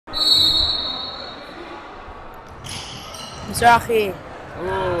Mizrachi.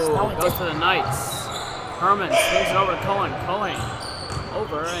 Ooh, goes to the Knights. Herman swings it over to Cohen. Cohen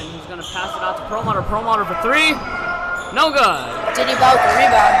over, and he's going to pass it out to Perlmutter. Perlmutter for three. No good. Diddy Bell with the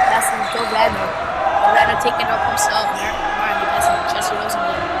rebound. Passing to Joe Radner. Radner taking it up himself. Martin passing to Jesse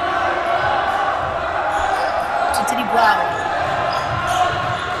Rosenberg. To Diddy Bell.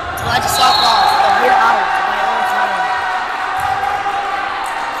 Elijah Softball. The hit out.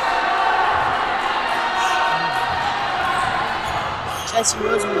 Jesse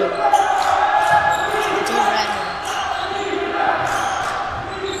Rosenberg. Joe Radner.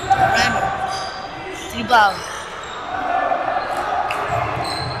 Radner. Diddy Bell.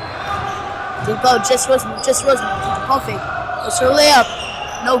 Just Rosenberg, perfect. Goes for a layup.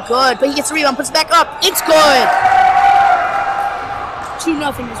 No good, but he gets the rebound, puts it back up. It's good.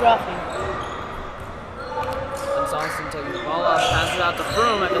 2-0 Mizrachi. Johnson taking the ball up, passes it out to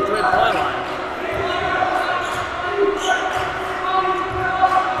Froome at the 3-point line.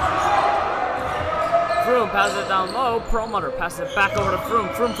 Froome passes it down low. Perlmutter passes it back over to Froome.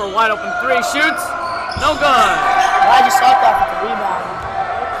 Froome for a wide open three, shoots. No good. Elijah Softball with the rebound.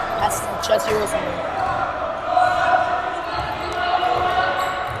 That's Jesse Rosenberg.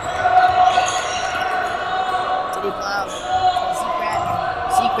 Tiddy Blau.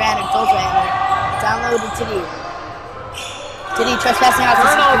 Zeke Radner. Goes Radner. Down low to Tiddy. Tiddy trespassing out to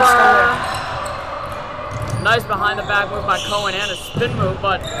turnover. Nice behind the back move by Cohen and a spin move,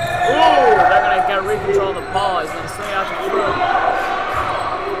 but ooh, they're going to get recontrol of the ball. He's going to swing out to Froome.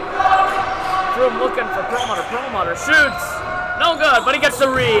 Froome looking for Perlmutter. Perlmutter shoots. No good, but he gets the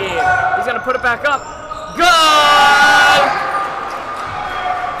read. He's going to put it back up. Good!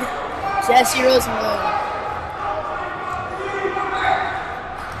 Jesse Rosenberg.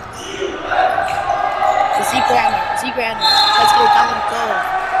 Zeke Radner. Zeke Radner. Let's get it down to the goal.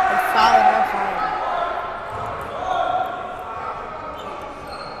 And foul and more foul.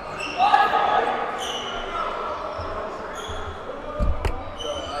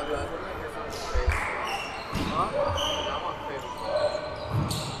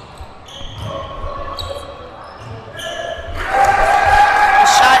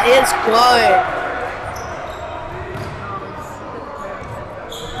 Is good.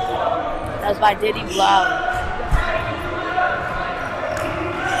 That's by Diddy Blau.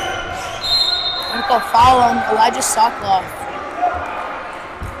 I'm going to go foul on Elijah Softball.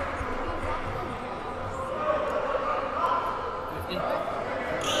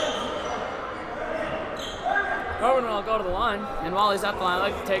 Corbin will go to the line, and while he's at the line, I'd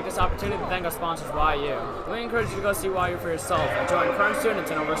like to take this opportunity to thank our sponsors, YU. We encourage you to go see YU for yourself and join current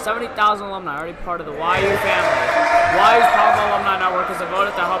students and over 70,000 alumni already part of the YU family. YU's powerful alumni network is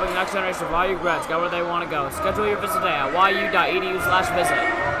devoted to helping the next generation of YU grads get where they want to go. Schedule your visit today at yu.edu/visit.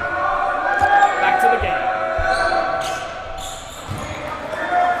 Back to the game.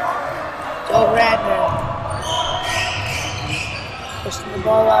 Joe Radner. Pushing the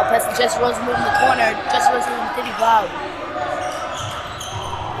ball out, passing Jesse Rosenberg in the corner. Jesse Rosenberg with Diddy Blau.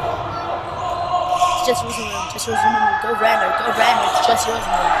 Jesse Rosenberg. Jesse Rosenberg. Go Radner. Go Radner. It's Jesse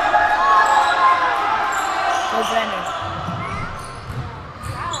Rosenberg. Go Radner.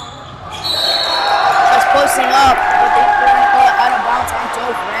 Just posting up, but they're going to call it out of bounds on Joe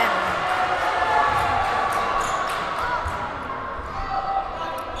Radner.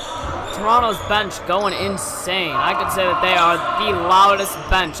 Toronto's bench going insane. I could say that they are the loudest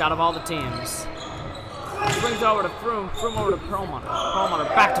bench out of all the teams. Brings it over to Froome. Froome over to Perlmutter. Perlmutter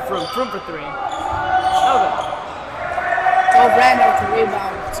back to Froome. Froome for three. No good. Joe Radner with the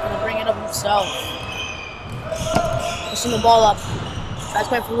rebound. He's going to bring it up himself. Pushing the ball up. Tries to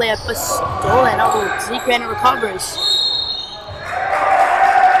play for layup, but stolen. Oh, Zeke Radner recovers.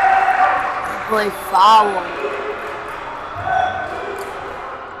 Play foul.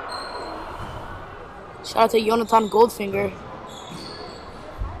 Shout out to Jonathan Goldfinger.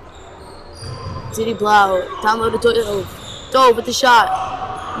 Diddy Blau. Down low to Dove. Dove with the shot.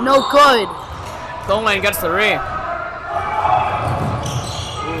 No good. Goldman gets the re.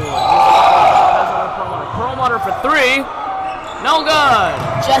 Perlmutter for three. No good.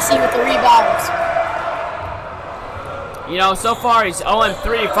 Jesse with the rebounds. You know, so far he's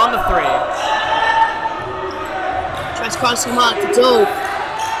 0-3 from the three. Tries crossing him out to Dove.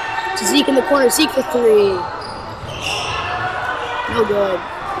 To Zeke in the corner. Zeke for three. No good.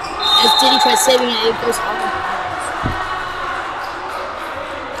 As Diddy tries saving it, it goes out.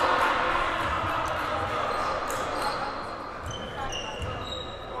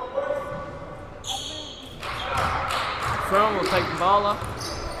 Froome will take the ball up.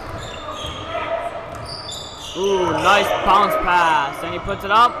 Ooh, nice bounce pass. And he puts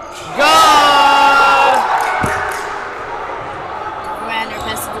it up. Good!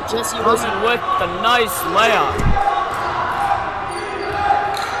 Jesse Rosen with the nice layup.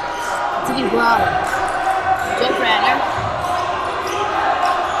 Diddy Blau. Joe Granner.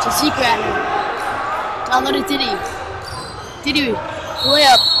 Jesse Granner. Down low to Diddy. Diddy,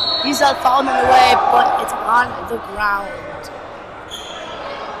 layup. He's not fouled in the way, but it's on the ground.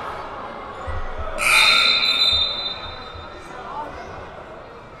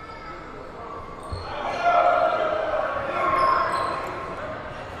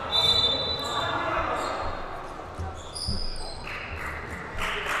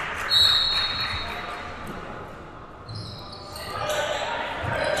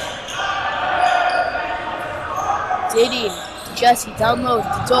 Diddy, Jesse, down low,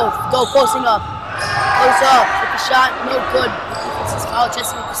 Dove posting up. Goes up with the shot, no good. Defense is foul,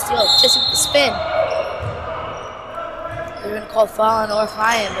 Jesse with the steal, Jesse with the spin. They're going to call foul on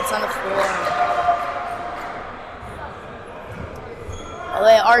Orpheim, it's on the floor.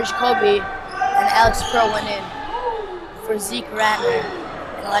 Away, R. Jacoby and Alex Pearl went in for Zeke Ratner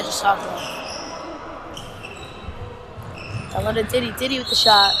and Elijah Stockton. Down low to Diddy, Diddy with the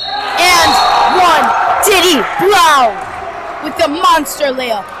shot. And one! Diddy Blau with the monster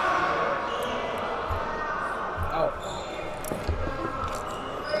layup. Oh.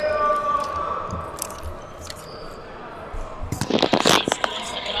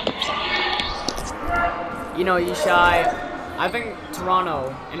 You know, Yishai, I think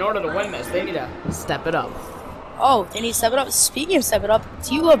Toronto, in order to win this, they need to step it up. Oh, they need to step it up. Speaking of step it up,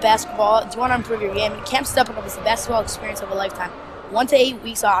 do you love basketball? Do you want to improve your game? Camp Step It Up is the basketball experience of a lifetime. 1 to 8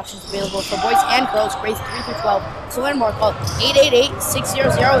 weeks of options available for boys and girls, grades 3 through 12. To learn more, call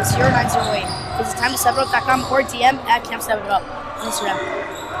 888-600-0908. Visit TimeToStepItUp.com or DM at Camp Step It Up on Instagram.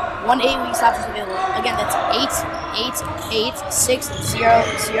 1 to 8 weeks options available. Again, that's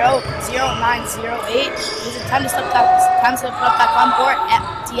 888-600-0908. Visit TimeToStepItUp.com or at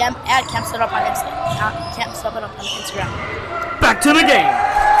DM at Camp Step It Up on Instagram. Back to the game.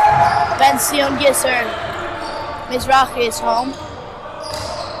 Ben Sion Gisser. Mizrachi is home.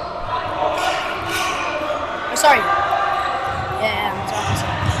 Oh, sorry. Yeah,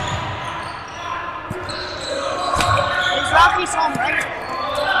 Mizrachi's home, right?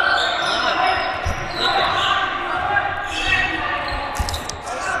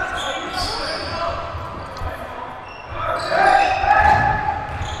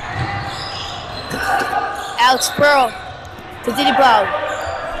 Alex Pearl to Diddy Blau.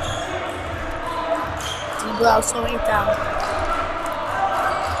 Diddy Blau slowing it down.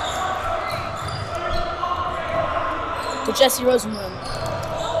 To Jesse Rosenblum.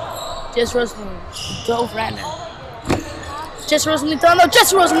 Jesse Rosenblum. Dove Ratner. Jesse Rosenblum down low.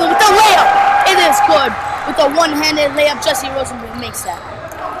 Jesse Rosenblum with the layup. It is good. With a one-handed layup, Jesse Rosenblum makes that.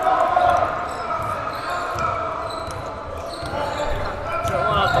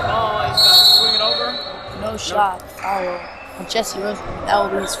 No shot. Foul on Jesse Rosenblum. That will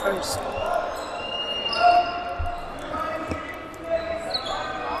be his first.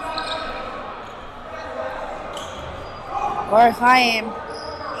 Orpheim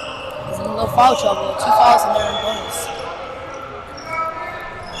is in a little foul trouble. 2 fouls and they're in bonus.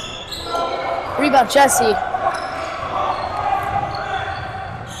 Rebound, Jesse.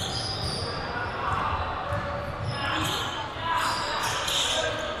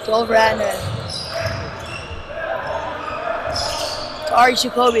 Dove Ratner. To Ari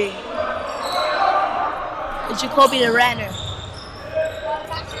Jacoby. To Jacoby to Ratner.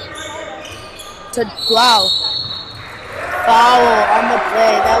 To Blau. Foul on the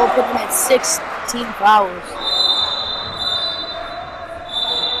play. That will put them at 16 fouls.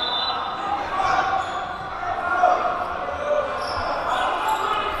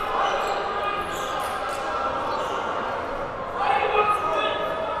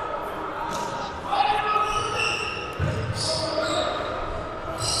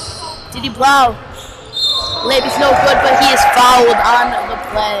 Diddy Blau. Layup is no good, but he is fouled on the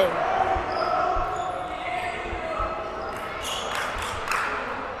play.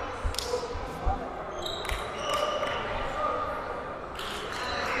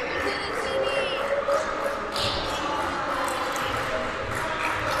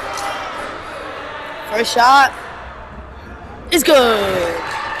 First shot is good.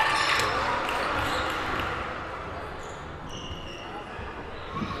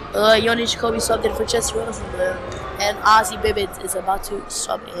 Yoni Jacoby subbed in for Jesse Rosenblum, and Ozzy Bibbins is about to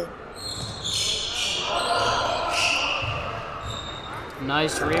sub in.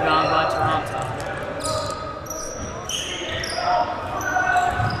 Nice rebound by Toronto.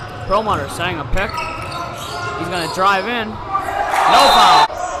 Perlmutter setting a pick. He's going to drive in. No foul.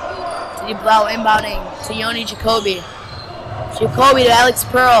 Diddy Blau inbounding to Yoni Jacoby. Jacoby to Alex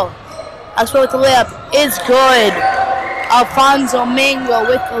Pearl. Alex Pearl with the layup is good. Alfonso Mango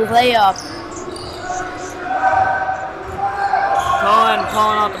with the layup. Cohen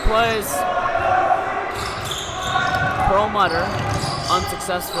calling out the plays. Perlmutter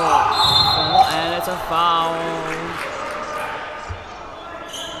unsuccessful, and it's a foul.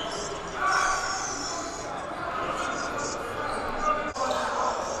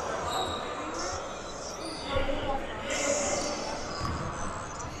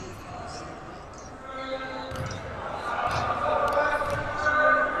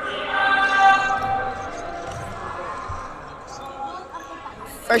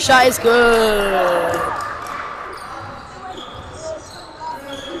 First shot is good.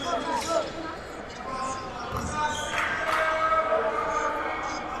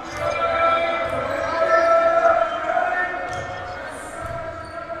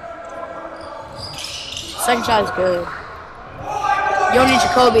 Second shot is good. Yoni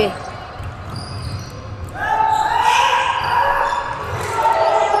Jacoby.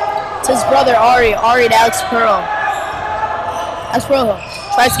 It's his brother Ari. Ari to Alex Pearl. Alex Pearl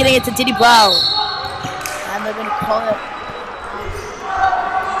tries getting it to Diddy Blau. And they're going to call it.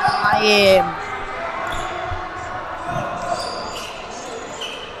 I am.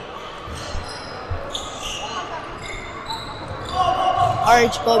 Ari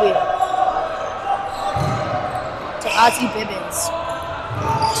Jacoby. To Ozzy Bibbins.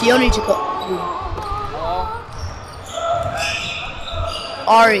 To Yoni Jacoby.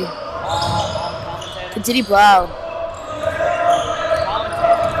 Ari. To Diddy Blau.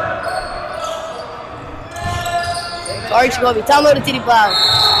 Ari Jacoby, download to Diddy Blau.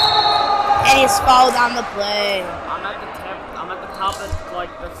 And he's fouled on the play. I'm at the top of like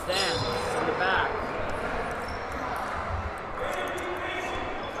the stands in the back.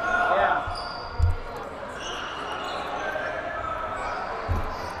 Yeah.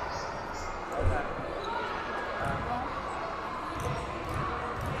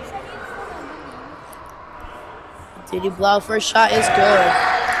 Diddy Blau first shot is good.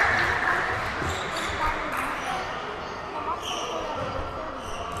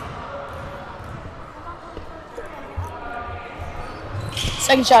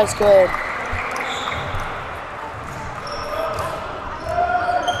 Second shot is good.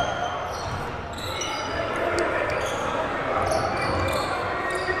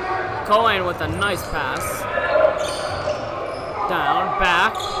 Cohen with a nice pass. Down,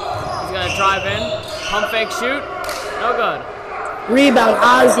 back. He's gonna drive in. Pump fake shoot. No good. Rebound,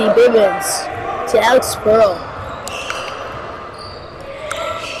 Ozzy Bibbins to Alex Pearl.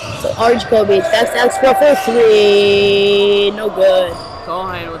 To Ari Jacoby. Back to Alex Pearl for three. No good.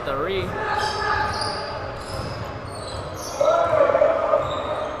 Cohen with the re.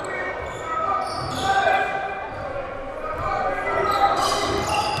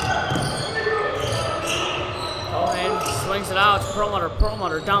 Cohen swings it out to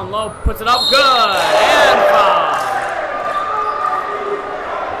Perlmutter down low, puts it up, good, and foul.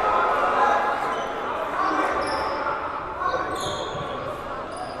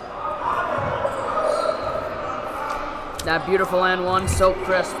 That beautiful and one, so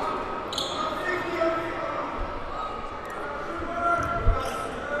crisp.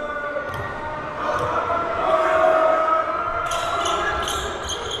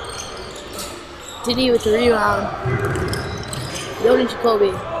 Diddy with the rebound. Yoni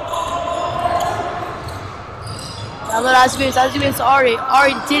Jacoby. Download Ozzy Bibbins to Ari.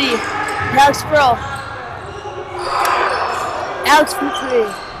 Ari to Diddy. Alex Pearl. Alex for three.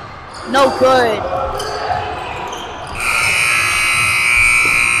 No good.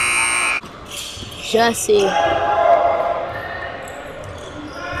 Jesse.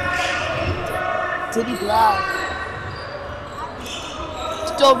 Diddy Blau.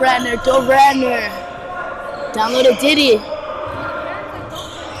 Dobradner. Download a Diddy.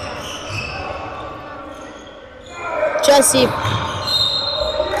 Jesse.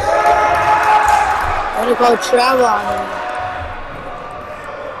 I'm gonna call travel on him.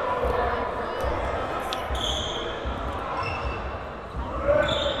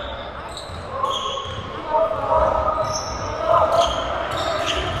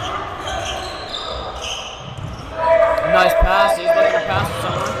 Nice pass, he's looking to pass to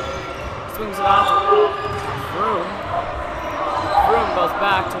someone. Swings it out to Vroom. Vroom goes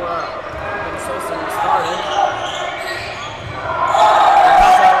back to where Minnesota started.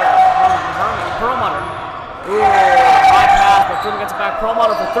 Perlmutter. Ooh, high pass, but Vroom gets it back.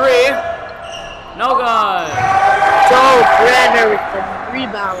 Perlmutter for three. No good. Joe Brenner with the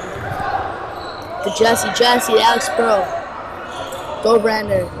rebound. To Jesse, Alex Pearl. Go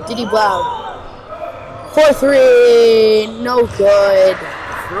Brenner, Diddy Blau. For three. No good.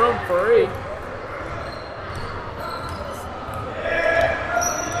 Room free.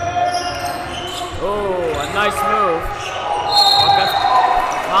 Oh, a nice move.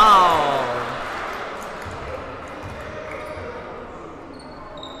 Wow.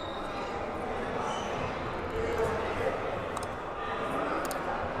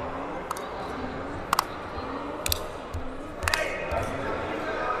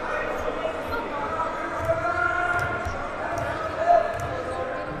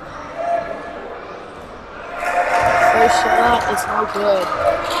 First shot is no good.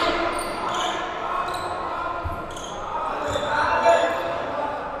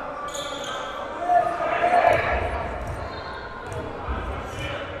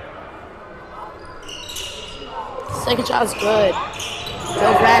 Second shot is good. Go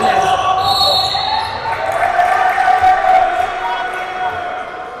Brandon.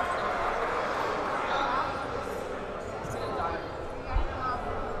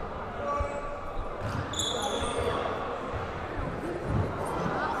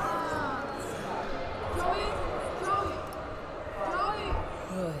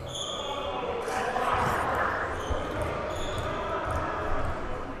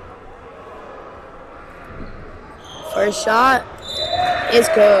 First shot is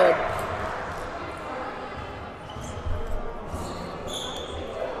good.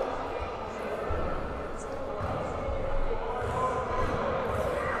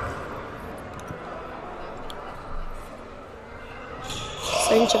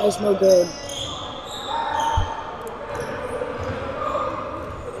 Second shot is no good.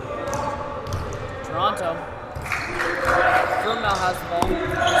 Toronto. Broom now has the ball.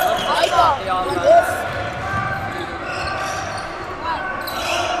 Let's stop the offense.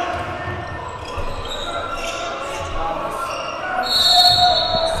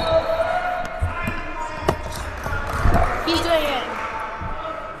 He's doing it.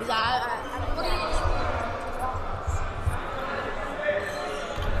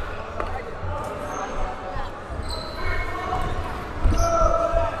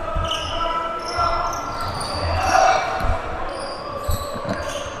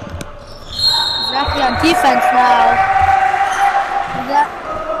 Mizrachi on defense now.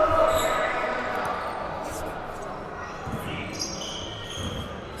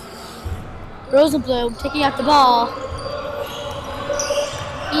 Rosenblum taking out the ball.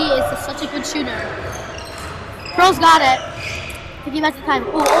 He is such a good shooter. Pearl's got it. Thinking back to time.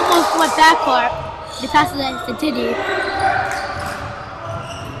 Ooh, almost went backcourt. He passes it to Diddy.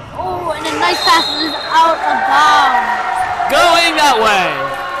 Oh, and a nice pass is out of bounds. Going that way.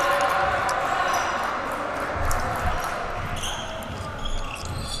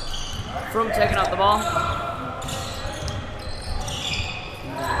 Froome taking out the ball.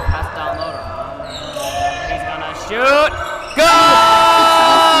 Pass down low. He's gonna shoot. Good!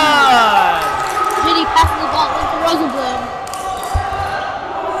 Diddy passes the ball into Rosenblum.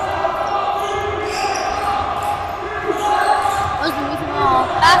 Rosenblum with the ball.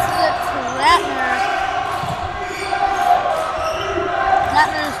 Passes it to Ratner.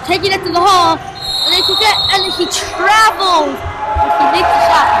 Ratner's taking it to the hole. And they took it and he travels. If he makes the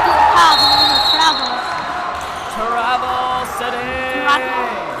shot, he doesn't have another travel. Travel City! Travel.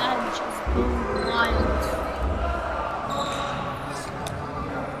 That is just wild.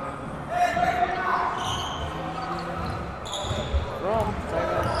 Froome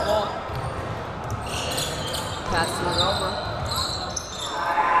taking up the ball. Passing it over.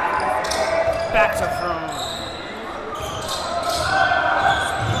 Back to Froome.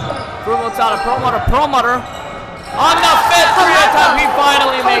 Froome looks out a promoter. On the fifth three attempt, he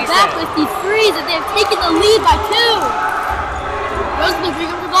finally makes back it. with the threes, and they've taken the lead by 2. Rosenblum bring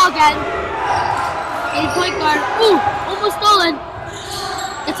up the ball again. In point guard. Ooh, almost stolen.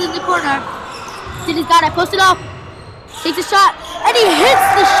 It's in the corner. Diddy's got it. Post it up. Takes a shot, and he hits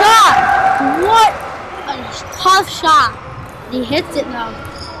the shot. What a tough shot. He hits it now.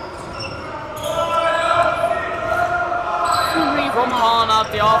 From calling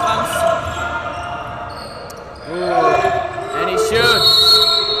out the offense. Ooh, and he shoots.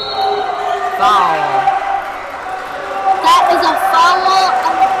 Foul. That is a foul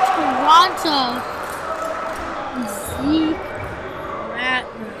on Toronto. Zeke Ratner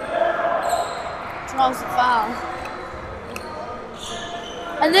draws the foul.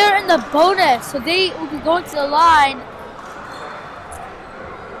 And they're in the bonus, so they will be going to the line.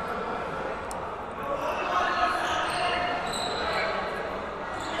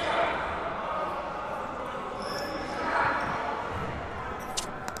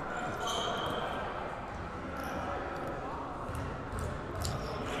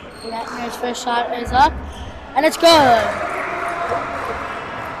 Ratner's first shot is up, and it's good.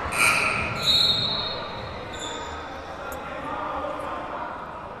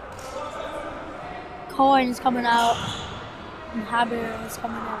 Coin is coming out, and Haber is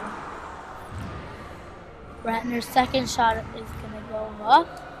coming in. Ratner's second shot is gonna go up,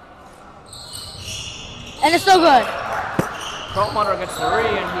 and it's so good. Perlmutter gets the re,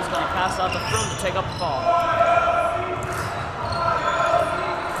 and he's gonna pass out to Froome to take up the ball.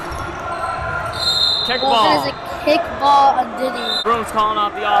 Kick ball. That is a kick ball on Diddy. Froome's calling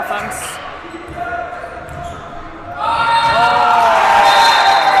out the offense.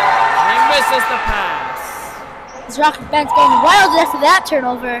 He misses the pass. Mizrachi bench going wild after that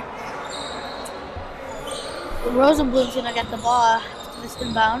turnover. Rosenblum's gonna get the ball. It's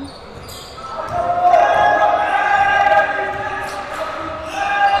inbound.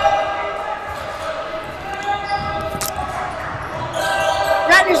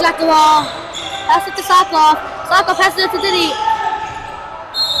 Ratner's got the ball. Pass it to Sokoloff. Sokoloff passes it to Diddy.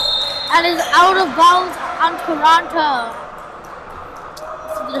 And is out of bounds on Toronto.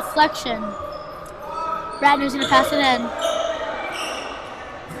 It's a deflection. Ratner's gonna pass it in.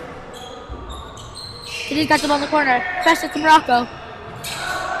 Diddy's got the ball in the corner. Pass it to Morocco.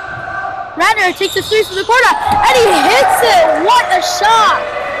 Ratner takes a three from the corner, and he hits it! What a shot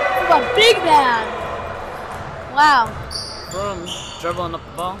from a big man! Wow. Froome dribbling up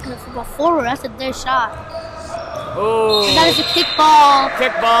the ball. From a forward, that's a nice shot. Oh. And that is a kick ball.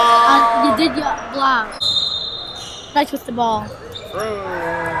 Kick ball. You did your block. Nice with the ball.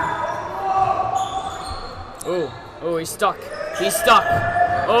 Oh, he's stuck. He's stuck.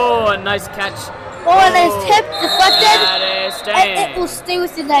 Oh, a nice catch. Oh, and his tip deflected. That is staying. And it will stay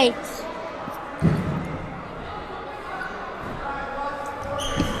with the Knights.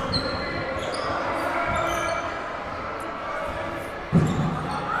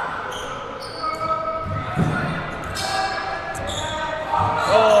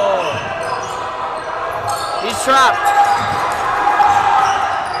 Trapped.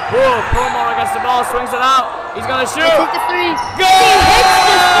 Whoa, Perlmutter gets the ball, swings it out. He's gonna shoot. He hits the three. Go! He hits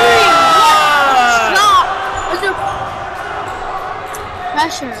the three. What a shot! Under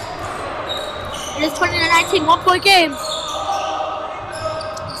pressure. It is 29-19, 1 point game.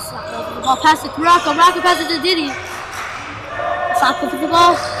 Sokoloff with the ball, pass it to Morocco. Morocco passes to Diddy. Sokoloff with the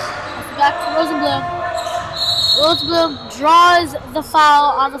ball. Back to Rosenblum. Rosenblum draws the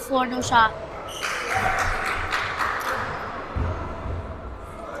foul on the floor, no shot.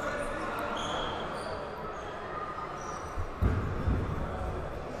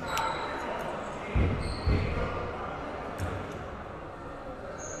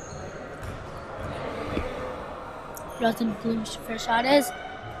 Rosenblum's first shot is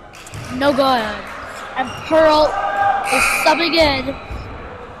no good. And Pearl is subbing in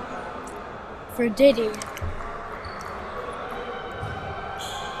for Diddy.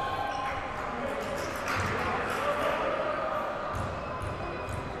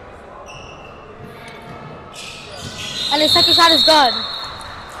 And his second shot is good.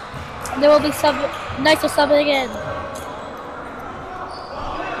 And there will be Knights are subbing in.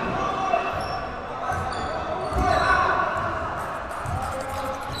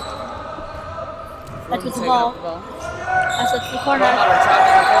 That's with the ball. That's at the corner. Oh,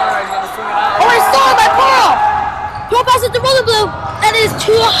 it's stolen by Pearl! Pearl passes to Rosenblum, and it is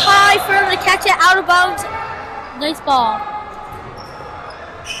too high for him to catch it out of bounds. Nice ball.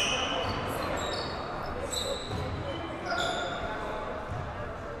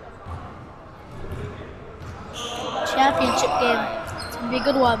 Championship game. It's gonna be a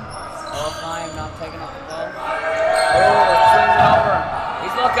good one. Time not taking up the ball. Oh, swings it over.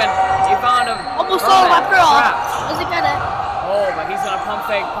 He's looking. He found him. Almost stolen by Pearl. Doesn't get it. Oh, but he's gonna pump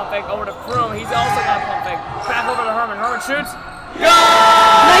fake over to Froome. He's also gonna pump fake. Back over to Herman. Herman shoots. Go!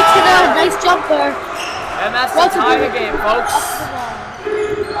 Nice jumper. And that's the tie of the game, folks.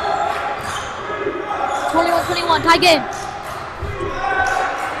 21-21, tie game.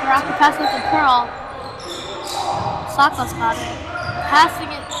 Morocco passing it to Pearl. Sokoloff's got it. Passing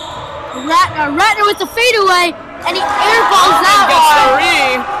it. Ratner with the fadeaway, and he airballs out. Gets the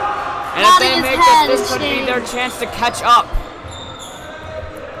re. And if they make it, this could be their chance to catch up.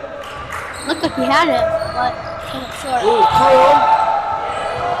 Looked like he had it, but came up short. Ooh, Froome.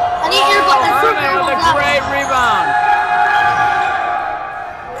 And he airballs out. Herman with a great rebound.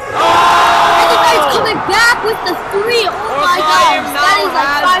 And the Knights coming back with the three. Oh my God, that is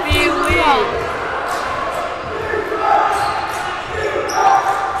like 5-3 lead.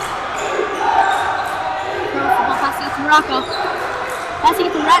 Passing it to Morocco. Passing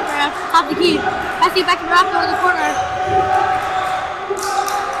it to Ratner, top the key. Passing it back to Morocco in the corner.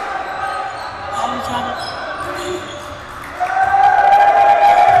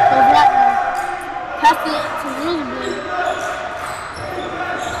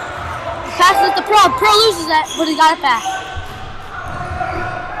 Pro loses it, but he got it back.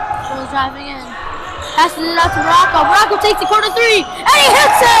 Pro's driving in. Passes it out to Morocco. Morocco takes the corner 3, and he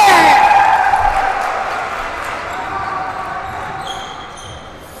hits it!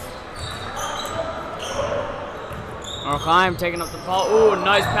 Orkheim taking up the ball. Ooh,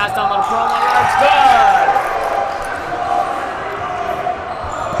 nice pass down the Pro. That's good!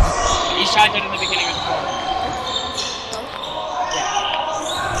 He shot it in the beginning of the quarter.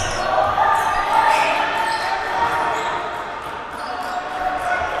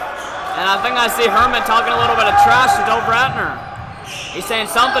 And I think I see Herman talking a little bit of trash to Dov Ratner. He's saying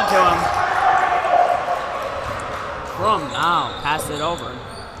something to him. Krum now passes it over.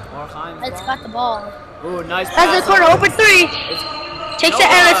 It's got the ball. Ooh, nice pass. That's the corner, open 3. Takes it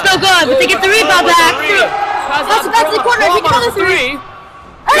and it's no good, but they get the rebound back. That's the corner, take another 3.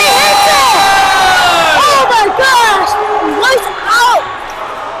 And he hits it! Oh my gosh! Lights out!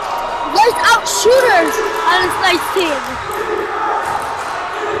 Lights out shooters on this nice team.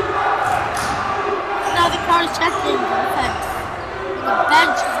 Now the crowd is checking the defense. And the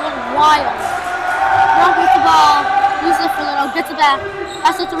bench is going wild. Wrong with the ball. Loses it for little, gets it back.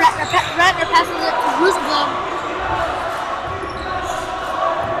 Passes it to Ratner. Ratner passes it to Rosenblum.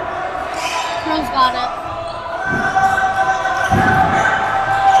 Crow's got it.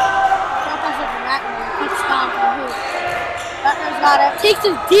 Crow passes it to Ratner. Keeps down to the hoop. Ratner's got it. Takes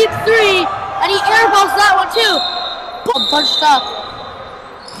his deep 3, and he airballs that one too. Boom, bunched up.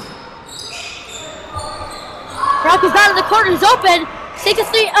 Rocky's down in the corner. He's open. Takes a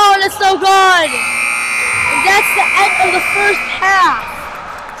 3. Oh, and it's so good. And that's the end of the first half.